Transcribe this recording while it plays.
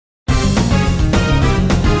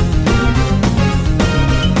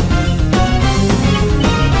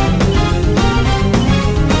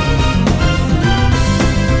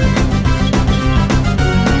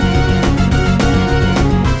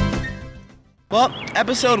Well,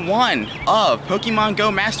 episode 1 of Pokemon Go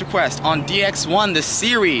Master Quest on DX1, the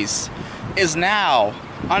series, is now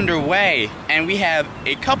underway, and we have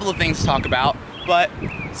a couple of things to talk about. But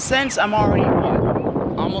since I'm already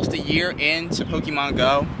almost a year into Pokemon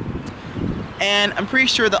Go, and I'm pretty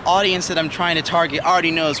sure the audience that I'm trying to target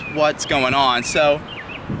already knows what's going on, so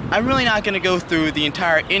I'm really not going to go through the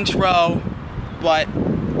entire intro, but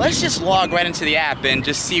let's just log right into the app and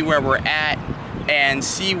just see where we're at and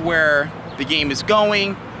see where the game is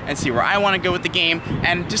going and see where I want to go with the game,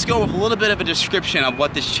 and just go with a little bit of a description of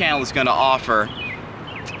what this channel is going to offer.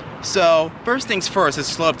 So first things first, let's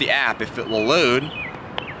slow up the app if it will load. It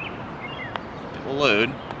will load.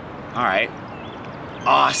 Alright.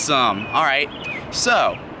 Awesome. Alright.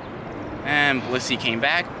 So, and Blissey came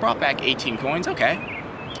back, brought back 18 coins. Okay.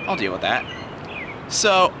 I'll deal with that.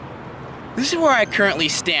 So, this is where I currently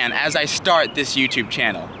stand as I start this YouTube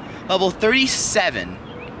channel. Level 37.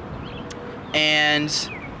 And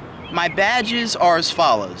my badges are as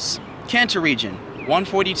follows. Kanto region,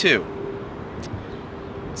 142.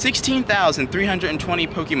 16,320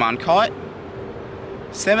 Pokemon caught.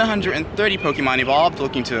 730 Pokemon evolved,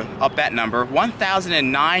 looking to up that number.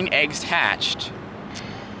 1,009 eggs hatched.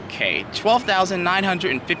 Okay,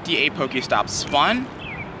 12,958 Pokestops spun.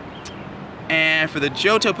 And for the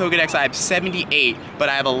Johto Pokedex, I have 78, but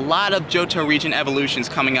I have a lot of Johto region evolutions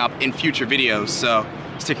coming up in future videos, so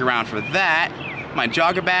stick around for that. My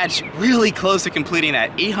Jogger badge, really close to completing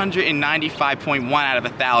that, 895.1 out of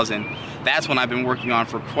 1,000. That's one I've been working on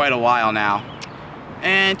for quite a while now.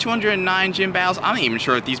 And 209 gym battles. I'm not even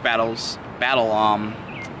sure if these badges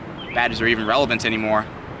are even relevant anymore.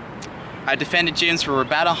 I defended gyms for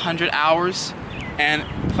about 100 hours, and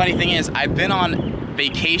the funny thing is, I've been on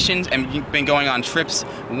vacations and been going on trips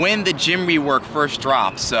when the gym rework first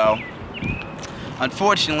dropped, so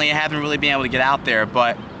unfortunately I haven't really been able to get out there,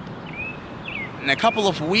 but in a couple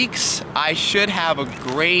of weeks I should have a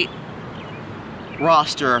great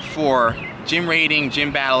roster for gym raiding,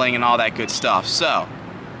 gym battling, and all that good stuff. So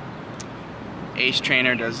Ace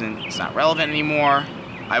Trainer it's not relevant anymore.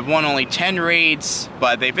 I've won only 10 raids,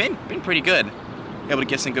 but they've been pretty good. Able to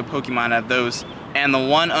get some good Pokemon out of those. And the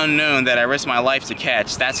one unknown that I risked my life to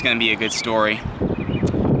catch, that's going to be a good story.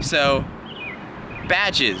 So,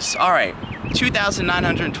 badges. Alright,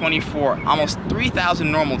 2,924, almost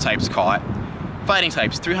 3,000 normal types caught. Fighting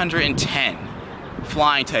types, 310.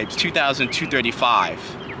 Flying types,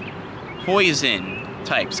 2,235. Poison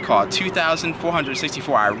types caught,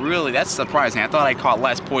 2,464. That's surprising. I thought I caught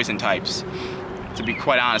less poison types, to be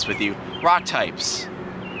quite honest with you. Rock types.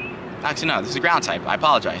 Actually, no, this is a ground type. I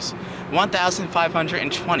apologize.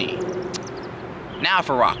 1,520. Now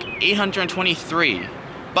for rock, 823.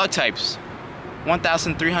 Bug types,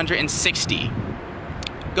 1,360.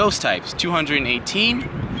 Ghost types, 218.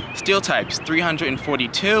 Steel types,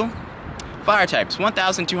 342. Fire types,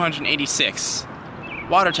 1,286.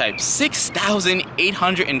 Water types,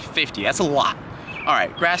 6,850. That's a lot.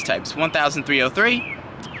 Alright, grass types, 1,303.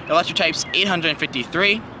 Electric types,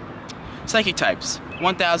 853. Psychic types,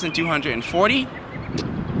 1,240.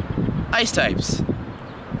 Ice types,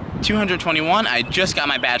 221. I just got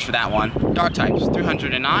my badge for that one. Dark types,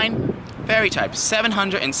 309. Fairy types,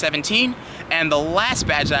 717. And the last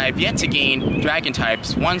badge that I've yet to gain, Dragon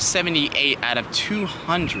types, 178 out of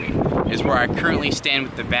 200 is where I currently stand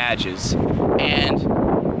with the badges. And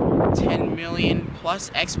 10 million plus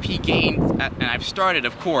XP gained, and I've started,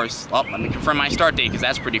 of course. Well, let me confirm my start date, because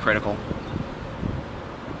that's pretty critical.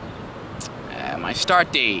 My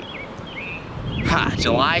start date,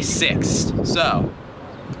 July 6th. So,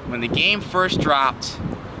 when the game first dropped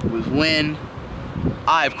was when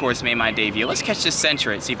I, of course, made my debut. Let's catch this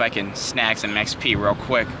Centurate, see if I can snag some XP real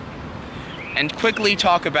quick. And quickly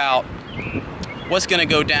talk about what's going to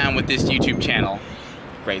go down with this YouTube channel.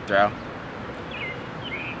 Great throw.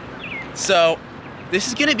 So, this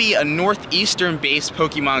is going to be a northeastern-based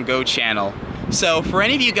Pokemon Go channel. So, for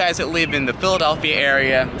any of you guys that live in the Philadelphia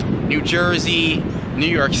area, New Jersey, New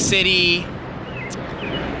York City,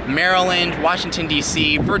 Maryland, Washington,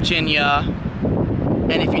 D.C., Virginia,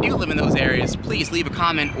 and if you do live in those areas, please leave a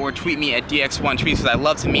comment or tweet me at DX1Tweets, because I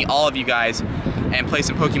love to meet all of you guys and play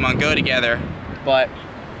some Pokemon Go together. But,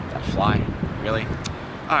 that fly, really?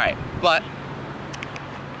 Alright, but,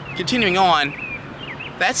 continuing on,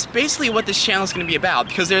 that's basically what this channel is going to be about,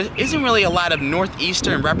 because there isn't really a lot of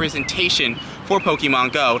northeastern representation for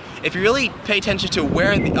Pokemon Go. If you really pay attention to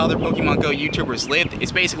where the other Pokemon Go YouTubers live,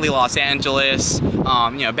 it's basically Los Angeles.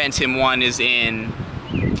 Ben Tim 1 is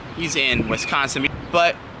he's in Wisconsin.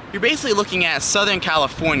 But you're basically looking at Southern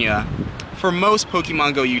California for most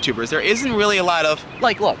Pokemon Go YouTubers. There isn't really a lot of,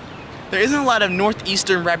 look, there isn't a lot of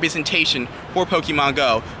northeastern representation for Pokemon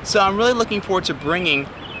Go. So I'm really looking forward to bringing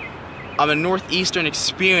a northeastern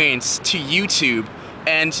experience to YouTube,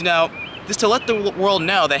 and you know, just to let the world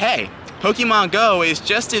know that hey, Pokemon Go is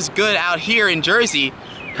just as good out here in Jersey.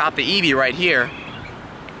 Caught the Eevee right here.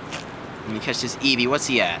 Let me catch this Eevee. What's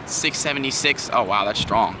he at? 676. Oh wow, that's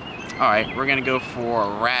strong. Alright, we're gonna go for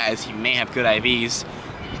Raz. He may have good IVs.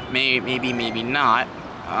 Maybe not.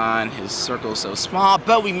 And his circle is so small,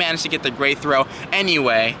 but we managed to get the great throw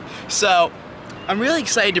anyway. So I'm really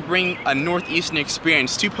excited to bring a northeastern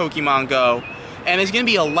experience to Pokemon Go, and there's going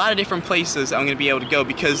to be a lot of different places I'm going to be able to go,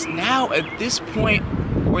 because now at this point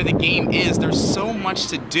where the game is, there's so much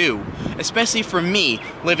to do, especially for me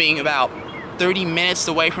living about 30 minutes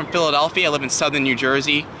away from Philadelphia. I live in southern New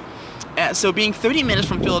Jersey, and so being 30 minutes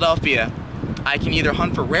from Philadelphia, I can either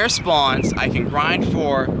hunt for rare spawns, I can grind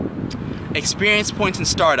for experience points and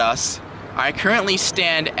Stardust. I currently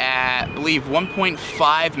stand at, I believe,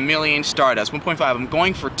 1.5 million Stardust. 1.5. I'm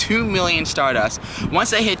going for 2 million Stardust.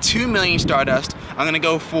 Once I hit 2 million Stardust, I'm going to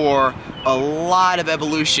go for a lot of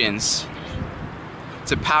evolutions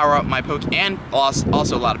to power up my Pokemon, and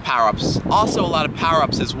also a lot of power-ups. Also a lot of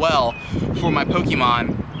power-ups as well for my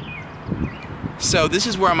Pokemon. So this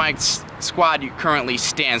is where my squad currently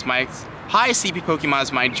stands. My highest CP Pokemon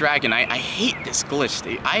is my Dragonite. I hate this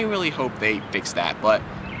glitch. I really hope they fix that, but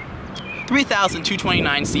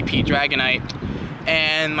 3,229 CP Dragonite,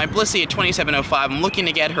 and my Blissey at 2705. I'm looking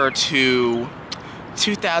to get her to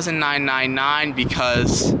 2,999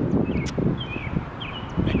 because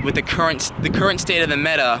with the current state of the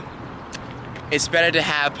meta, it's better to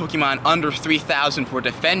have Pokemon under 3,000 for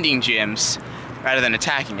defending gyms rather than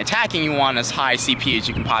attacking. Attacking, you want as high CP as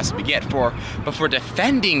you can possibly get for, but for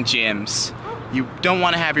defending gyms, you don't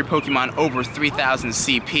want to have your Pokemon over 3,000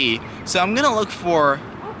 CP. So I'm gonna look for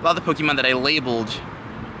a lot of the Pokemon that I labeled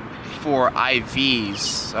for IVs.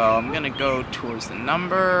 So I'm gonna go towards the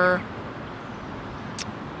number.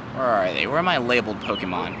 Where are they? Where are my labeled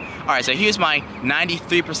Pokemon? Alright, so here's my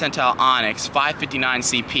 93 percentile Onix, 559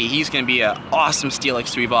 CP. He's gonna be an awesome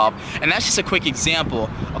Steelix to evolve. And that's just a quick example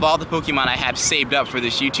of all the Pokemon I have saved up for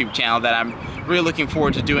this YouTube channel that I'm really looking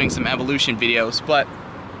forward to doing some evolution videos. But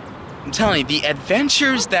I'm telling you, the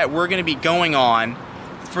adventures that we're gonna be going on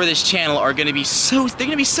for this channel are going to be so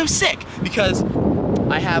sick, because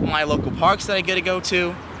I have my local parks that I get to go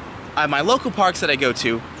to. I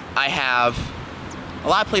have a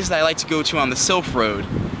lot of places that I like to go to on the Sylph Road,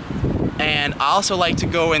 and I also like to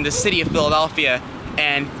go in the city of Philadelphia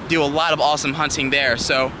and do a lot of awesome hunting there.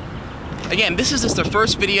 So again, this is just the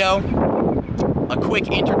first video, a quick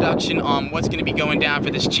introduction on what's going to be going down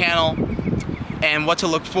for this channel and what to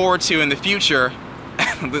look forward to in the future.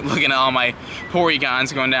 Looking at all my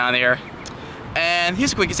Porygons going down there. And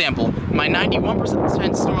here's a quick example. My 91%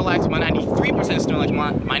 Snorlax, my 93% Snorlax,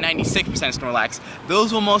 my 96% Snorlax,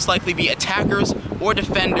 those will most likely be attackers or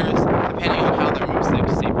defenders, depending on how their moveset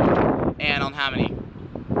is disabled. And on how many.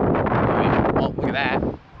 Oh, look at that.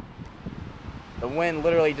 The wind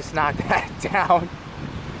literally just knocked that down.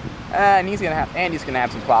 And Andy's gonna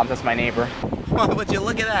have some problems. That's my neighbor. Would you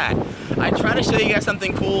look at that? I try to show you guys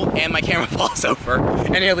something cool and my camera falls over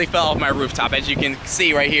and nearly fell off my rooftop. As you can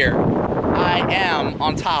see right here, I am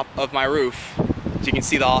on top of my roof. As you can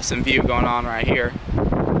see the awesome view going on right here.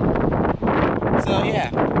 So yeah,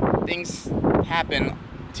 things happen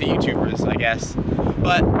to YouTubers, I guess.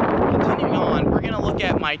 But continuing on, we're gonna look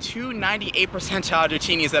at my two 98 percentile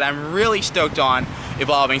Dratinis that I'm really stoked on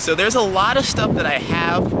evolving. So there's a lot of stuff that I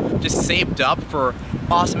have just saved up for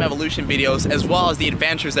awesome evolution videos, as well as the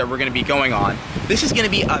adventures that we're going to be going on. This is going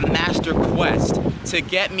to be a master quest to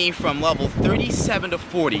get me from level 37 to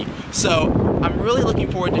 40. So I'm really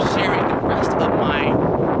looking forward to sharing the rest of my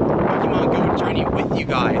Pokemon Go journey with you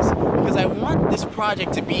guys, because I want this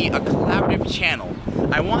project to be a collaborative channel.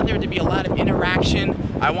 I want there to be a lot of interaction.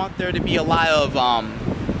 I want there to be a lot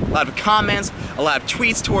of comments, a lot of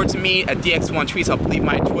tweets towards me at DX1 Tweets. I'll leave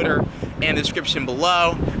my Twitter in the description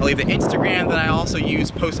below. I'll leave the Instagram that I also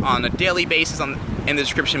use, post on a daily basis in the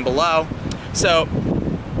description below. So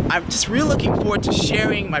I'm just really looking forward to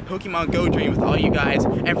sharing my Pokemon Go journey with all you guys,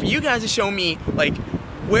 and for you guys to show me like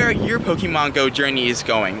where your Pokemon Go journey is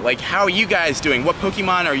going. Like, how are you guys doing? What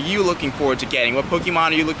Pokemon are you looking forward to getting? What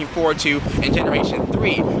Pokemon are you looking forward to in Generation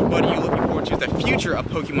 3? What are you looking forward to in the future of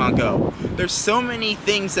Pokemon Go? There's so many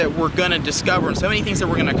things that we're gonna discover and so many things that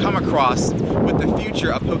we're gonna come across with the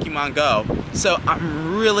future of Pokemon Go. So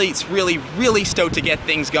I'm really stoked to get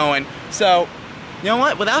things going. So, you know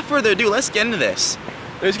what? Without further ado, let's get into this.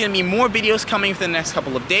 There's gonna be more videos coming for the next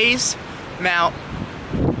couple of days. Now,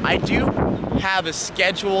 I do have a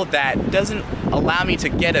schedule that doesn't allow me to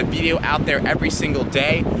get a video out there every single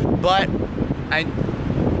day, but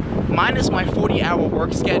minus my 40-hour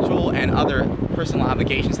work schedule and other personal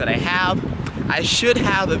obligations that I have, I should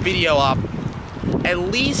have a video up at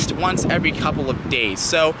least once every couple of days.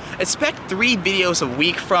 So expect 3 videos a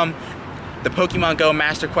week from the Pokemon Go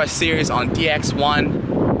Master Quest series on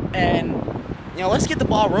DX1, and you know, let's get the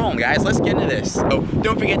ball rolling, guys. Let's get into this. So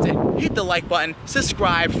don't forget to hit the like button,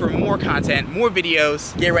 subscribe for more content, more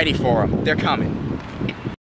videos. Get ready for them. They're coming.